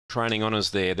training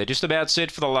honours there. They're just about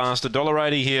set for the last.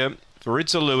 $1.80 here for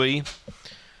It's a Louie.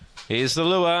 Here's the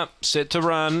lure, set to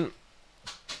run.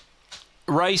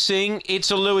 Racing,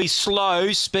 It's a Louie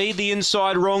slow. Speed the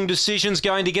inside, Wrong Decision's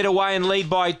going to get away and lead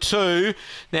by 2.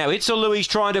 Now, It's a Louie's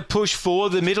trying to push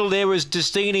forward. The middle there was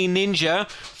Destiny Ninja.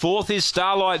 Fourth is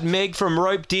Starlight Meg from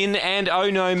Roped In and Oh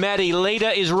No Maddie. Leader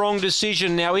is Wrong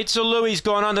Decision. Now, It's a Louie's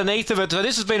gone underneath of it. So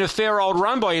this has been a fair old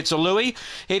run by It's a Louie.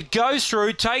 It goes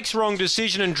through, takes Wrong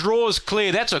Decision and draws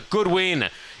clear. That's a good win.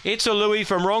 It's a Louie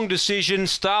from Wrong Decision,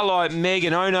 Starlight Meg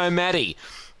and Oh No Maddie.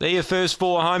 They're your first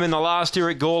 4 home in the last here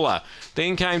at Gawler.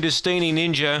 Then came Destiny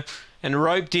Ninja and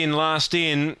Roped In last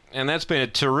in, and that's been a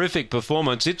terrific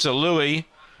performance. It's a Louie,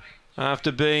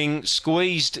 after being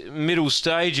squeezed middle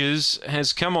stages,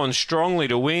 has come on strongly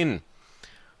to win.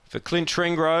 For Clint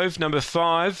Trengrove, number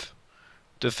 5,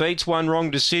 defeats One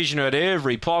Wrong Decision at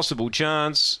every possible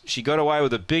chance. She got away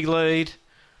with a big lead.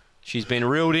 She's been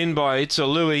reeled in by It's a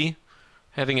Louie,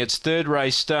 having its 3rd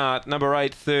race start. Number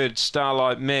 8, 3rd,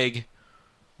 Starlight Meg,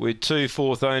 with 2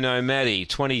 4th, Oh No Maddie.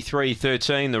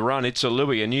 23-13 the run. It's a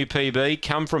Louie, a new PB,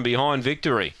 come from behind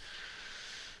victory. It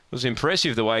was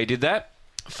impressive the way he did that.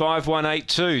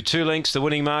 5-1-8-2, 2 lengths the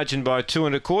winning margin by 2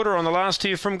 1/4 on the last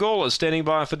here from Gawler, standing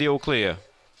by for the all clear.